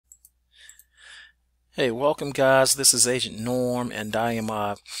Hey, welcome guys. This is Agent Norm, and I am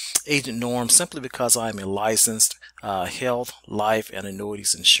Agent Norm simply because I am a licensed health, life, and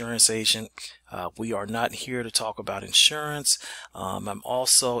annuities insurance agent. We are not here to talk about insurance. I'm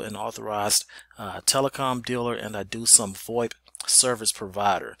also an authorized telecom dealer, and I do some VoIP service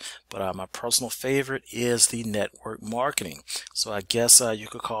provider, but my personal favorite is the network marketing. So I guess you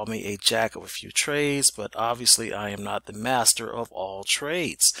could call me a jack of a few trades, but obviously I am not the master of all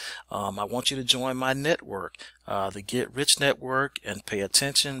trades. I want you to join my network, the Get Rich Network, and pay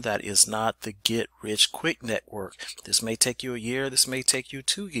attention. That is not the Get Rich Quick Network. This may take you a year, this may take you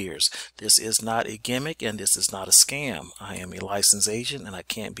 2 years. This is not a gimmick, and this is not a scam. I am a licensed agent, and I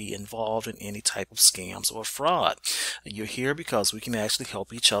can't be involved in any type of scams or fraud. You're here because we can actually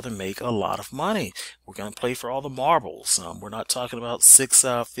help each other make a lot of money. We're going to play for all the marbles. We're not talking about 6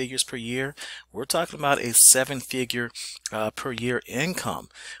 figures per year. We're talking about a 7-figure per year income.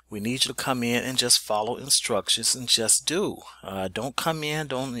 We need you to come in and just follow instructions and just do. Don't come in,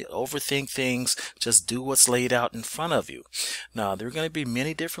 don't overthink things, just do what's laid out in front of you. Now, there are going to be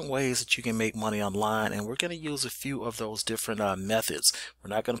many different ways that you can make money online, and we're going to use a few of those different methods.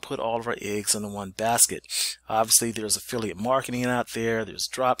 We're not going to put all of our eggs in one basket. Obviously, there's affiliate marketing out there, there's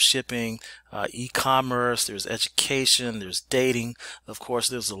drop shipping, e-commerce, there's education, there's dating. Of course,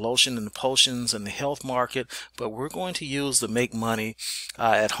 there's the lotion and the potions and the health market, but we're going to use the make money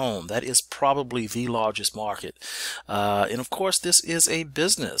at home. That is probably the largest market. And of course, this is a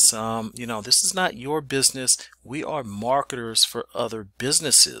business. This is not your business. We are marketers for other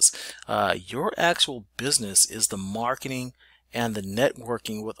businesses. Your actual business is the marketing and the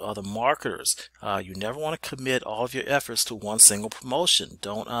networking with other marketers. You never want to commit all of your efforts to one single promotion.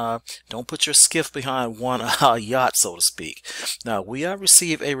 Don't put your skiff behind one yacht, so to speak. Now, we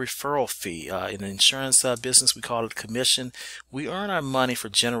receive a referral fee. In the insurance business, we call it commission. We earn our money for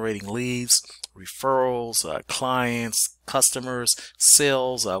generating leads, referrals, clients, customers,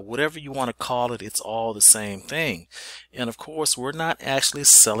 sales, whatever you want to call it. It's all the same thing. And of course, we're not actually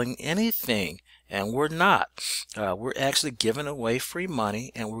selling anything. And we're not. We're actually giving away free money,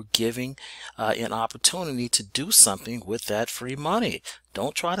 and we're giving an opportunity to do something with that free money.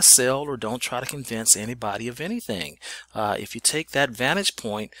 Don't try to sell or don't try to convince anybody of anything. If you take that vantage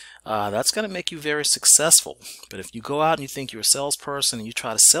point, that's going to make you very successful. But if you go out and you think you're a salesperson and you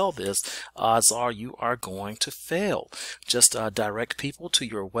try to sell this, odds are you are going to fail. Just direct people to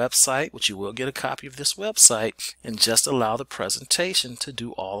your website, which you will get a copy of this website, and just allow the presentation to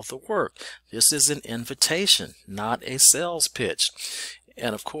do all of the work. This is an invitation, not a sales pitch.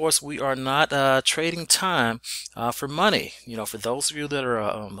 And of course, we are not trading time for money. For those of you that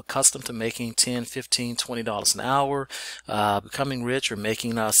are accustomed to making $10, $15, $20 an hour, becoming rich or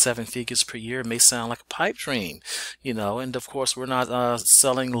making 7 figures per year, it may sound like a pipe dream. And of course, we're not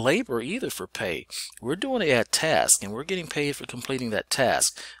selling labor either for pay. We're doing a task, and we're getting paid for completing that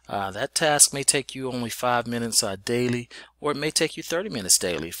task. That task may take you only 5 minutes daily, or it may take you 30 minutes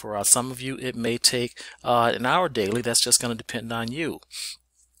daily. For some of you, it may take an hour daily. That's just going to depend on you.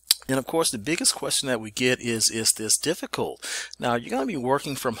 And of course, the biggest question that we get is this difficult? Now, you're going to be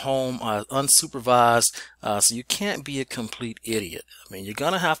working from home unsupervised, so you can't be a complete idiot. I mean, you're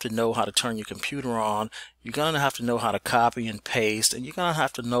going to have to know how to turn your computer on. You're going to have to know how to copy and paste, and you're going to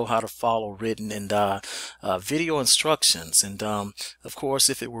have to know how to follow written and video instructions. And of course,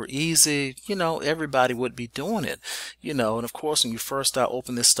 if it were easy, everybody would be doing it. And of course, when you first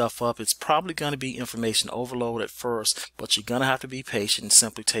open this stuff up, it's probably going to be information overload at first, but you're going to have to be patient and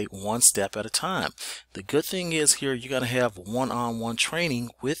simply take one step at a time. The good thing is here, you're going to have one-on-one training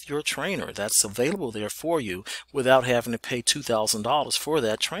with your trainer. That's available there for you without having to pay $2,000 for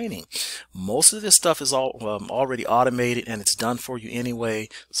that training. Most of this stuff is all already automated, and it's done for you anyway,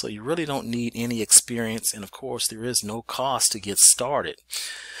 so you really don't need any experience, and of course there is no cost to get started.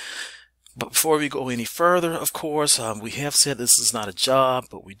 But before we go any further, of course, we have said this is not a job,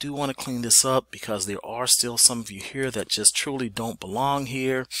 but we do want to clean this up because there are still some of you here that just truly don't belong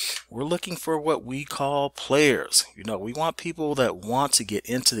here. We're looking for what we call players. We want people that want to get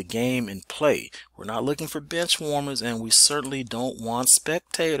into the game and play. We're not looking for bench warmers, and we certainly don't want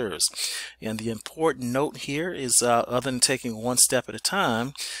spectators. And the important note here is, other than taking one step at a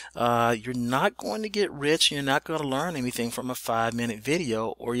time, you're not going to get rich. You're not going to learn anything from a 5-minute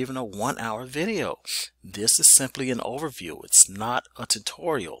video or even a 1-hour video. This is simply an overview. It's not a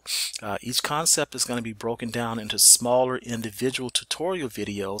tutorial. Each concept is going to be broken down into smaller individual tutorial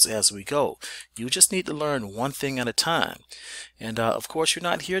videos as we go. You just need to learn one thing at a time. And of course, you're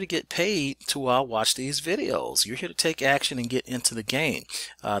not here to get paid to watch these videos. You're here to take action and get into the game.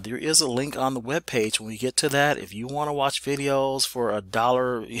 There is a link on the web page. When we get to that, if you want to watch videos for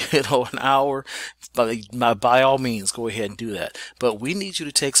 $1, an hour, by all means, go ahead and do that. But we need you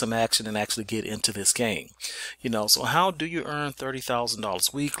to take some action and actually get into this game. So how do you earn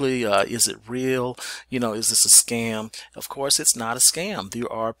 $30,000 weekly? Is it real? Is this a scam? Of course, it's not a scam.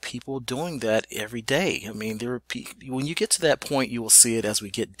 There are people doing that every day. I mean, there are when you get to that point, you will see it as we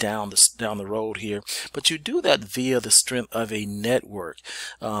get down the road here. But you do that via the strength of a network.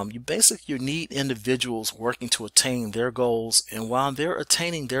 You need individuals working to attain their goals, and while they're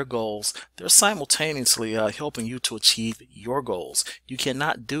attaining their goals, they're simultaneously helping you to achieve your goals. You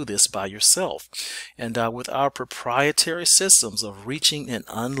cannot do this by yourself. And with our proprietary systems of reaching an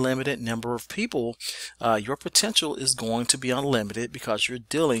unlimited number of people, your potential is going to be unlimited because you're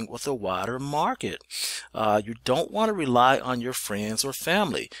dealing with a wider market. You don't want to rely on your friends or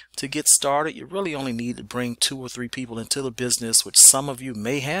family. To get started, you really only need to bring 2 or 3 people into the business, which some of you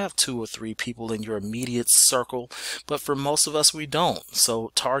may have 2 or 3 people in your immediate circle, but for most of us, we don't.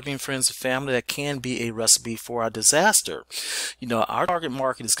 So targeting friends and family, that can be a recipe for a disaster. Our target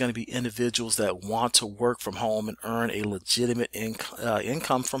market is going to be individuals that want to work from home and earn a legitimate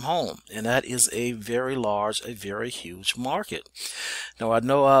income from home, and that is a very large, a very huge market. Now, I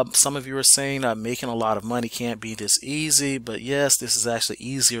know some of you are saying making a lot of money can't be this easy, but yes, this is actually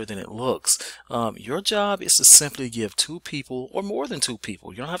easier than it looks. Your job is to simply give 2 people, or more than 2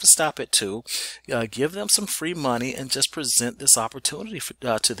 people, you don't have to stop at 2, give them some free money and just present this opportunity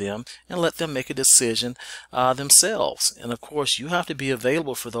to them and let them make a decision themselves. And of course, you have to be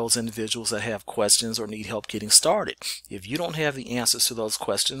available for those individuals that have questions or need help getting started. If you don't have the answers to those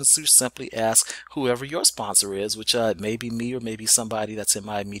questions, you simply ask whoever your sponsor is, which may be me or maybe somebody that's in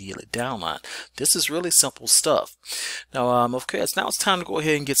my immediate downline. This is really simple stuff. Now, okay, now it's time to go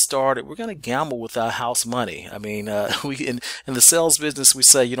ahead and get started. We're going to gamble with our house money. I mean, in the sales business, we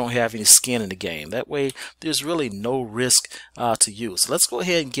say you don't have any skin in the game. That way, there's really no risk to you. So let's go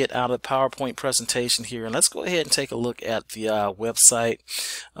ahead and get out of the PowerPoint presentation here, and let's go ahead and take a look at the website.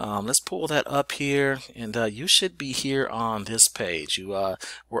 Let's pull that up here, and you should be here on this page. You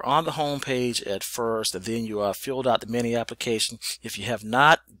were on the home page at first, and then you filled out the mini application. If you have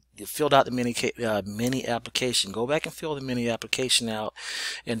not filled out the mini application, go back and fill the mini application out.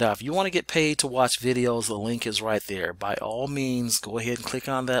 And if you want to get paid to watch videos, the link is right there. By all means, go ahead and click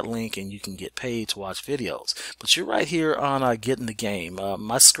on that link and you can get paid to watch videos. But you're right here on Get in the Game.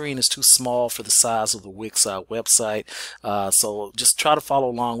 My screen is too small for the size of the Wix website, so just try to follow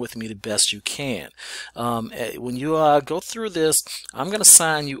along with me the best you can. When you go through this, I'm going to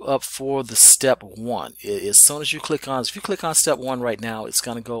sign you up for the step 1. As soon as you click on, if you click on step 1 right now, it's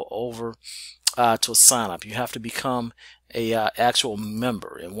going to go over to a sign up. You have to become a actual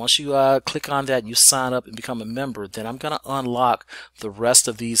member, and once you click on that and you sign up and become a member, then I'm going to unlock the rest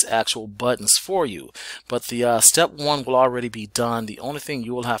of these actual buttons for you. But the step 1 will already be done. The only thing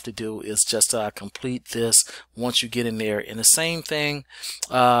you will have to do is just complete this once you get in there. And the same thing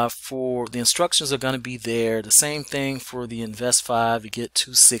for the instructions are going to be there. The same thing for the Invest 5, you get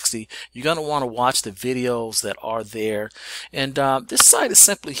 260. You're going to want to watch the videos that are there. And this site is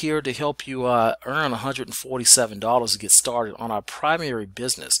simply here to help you earn $147 to get started on our primary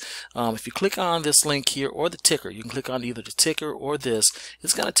business. If you click on this link here or the ticker, you can click on either the ticker or this.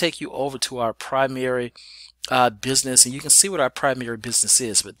 It's going to take you over to our primary business, and you can see what our primary business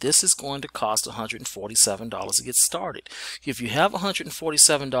is, but this is going to cost $147 to get started. If you have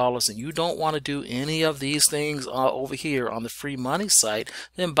 $147 and you don't want to do any of these things over here on the free money site,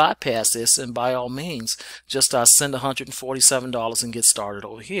 then bypass this and by all means just send $147 and get started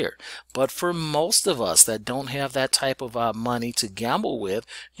over here. But for most of us that don't have that type of money to gamble with,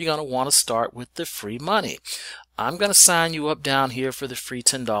 you're going to want to start with the free money. I'm going to sign you up down here for the free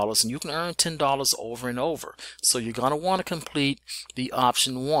 $10, and you can earn $10 over and over. So you're going to want to complete the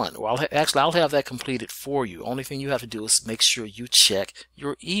option 1. Well, actually, I'll have that completed for you. Only thing you have to do is make sure you check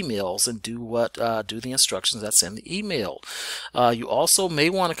your emails and do the instructions that's in the email. You also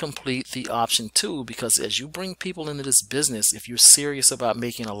may want to complete the option 2, because as you bring people into this business, if you're serious about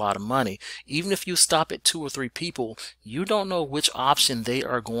making a lot of money, even if you stop at 2 or 3 people, you don't know which option they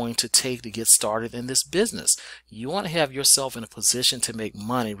are going to take to get started in this business. You want to have yourself in a position to make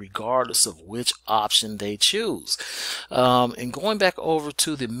money regardless of which option they choose. And going back over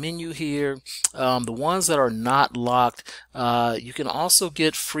to the menu here, the ones that are not locked, you can also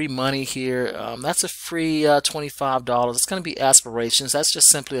get free money here. That's a free $25. It's going to be aspirations. That's just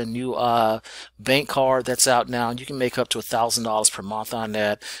simply a new bank card that's out now, and you can make up to $1,000 per month on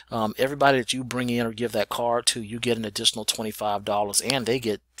that. Everybody that you bring in or give that card to, you get an additional $25, and they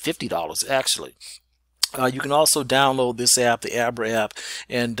get $50 actually. You can also download this app, the Abra app,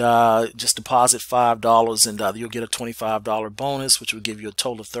 and just deposit $5, and you'll get a $25 bonus, which will give you a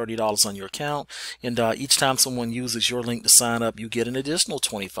total of $30 on your account. And each time someone uses your link to sign up, you get an additional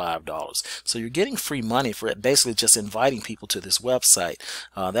 $25. So you're getting free money for it, basically just inviting people to this website.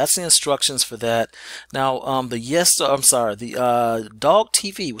 That's the instructions for that. Now, the Dog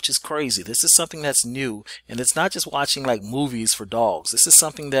TV, which is crazy. This is something that's new, and it's not just watching like movies for dogs. This is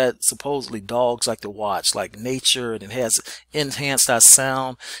something that supposedly dogs like to watch, like nature, and it has enhanced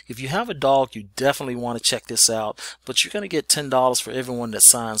sound. If you have a dog, you definitely want to check this out, but you're going to get $10 for everyone that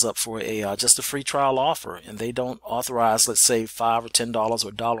signs up for a just a free trial offer, and they don't authorize, let's say, $5 or $10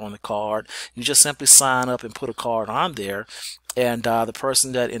 or $1 on the card. You just simply sign up and put a card on there, and the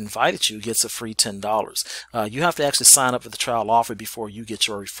person that invited you gets a free $10. You have to actually sign up for the trial offer before you get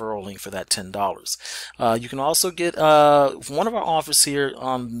your referral link for that $10. You can also get one of our offers here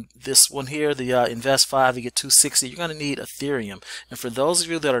on this one here, the Invest 5, you get $260. You're going to need Ethereum. And for those of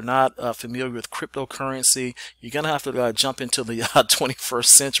you that are not familiar with cryptocurrency, you're going to have to jump into the 21st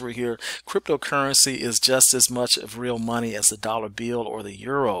century here. Cryptocurrency is just as much of real money as the dollar bill or the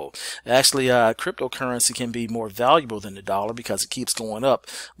euro. Actually, cryptocurrency can be more valuable than the dollar because it keeps going up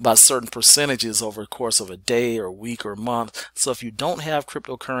by certain percentages over the course of a day or a week or a month. So if you don't have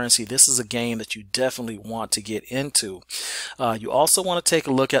cryptocurrency, this is a game that you definitely want to get into. You also want to take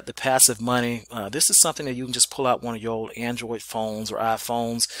a look at the passive money. This is something that you can just pull out one of your old Android phones or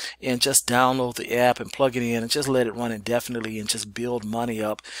iPhones and just download the app and plug it in and just let it run indefinitely and just build money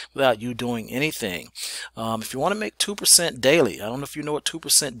up without you doing anything. If you want to make 2% daily, I don't know if you know what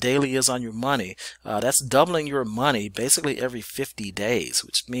 2% daily is on your money. That's doubling your money basically every 50 days,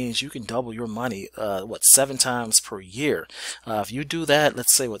 which means you can double your money 7 times per year. If you do that,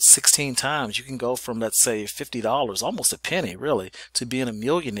 let's say 16 times, you can go from, let's say, $50, almost a penny really, to being a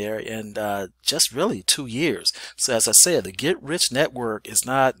millionaire in just really 2 years. So as I said, the Get Rich Network is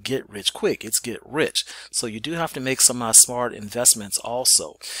not get rich quick, it's get rich. So you do have to make some smart investments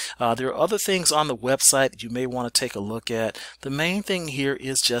also. There are other things on the website that you may want to take a look at. The main thing here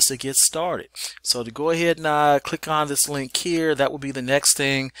is just to get started. So to go ahead and click on this link here, that will be the next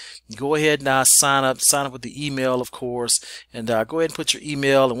thing. You go ahead and sign up with the email, of course, and go ahead and put your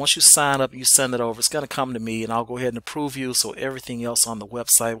email, and once you sign up, you send it over. It's going to come to me, and I'll go ahead and approve you, so everything else on the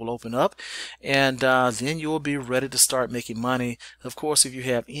website will open up, and then you will be ready to start making money. Of course, if you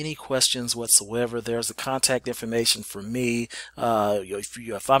have any questions whatsoever, there's the contact information for me.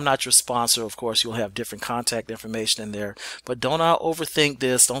 If I'm not your sponsor, of course, you'll have different contact information in there, but don't overthink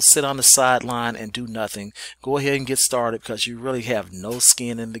this. Don't sit on the sideline and do nothing. Go ahead and get started, because you really have no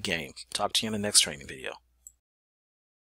skin in the game. Talk to you in the next training video.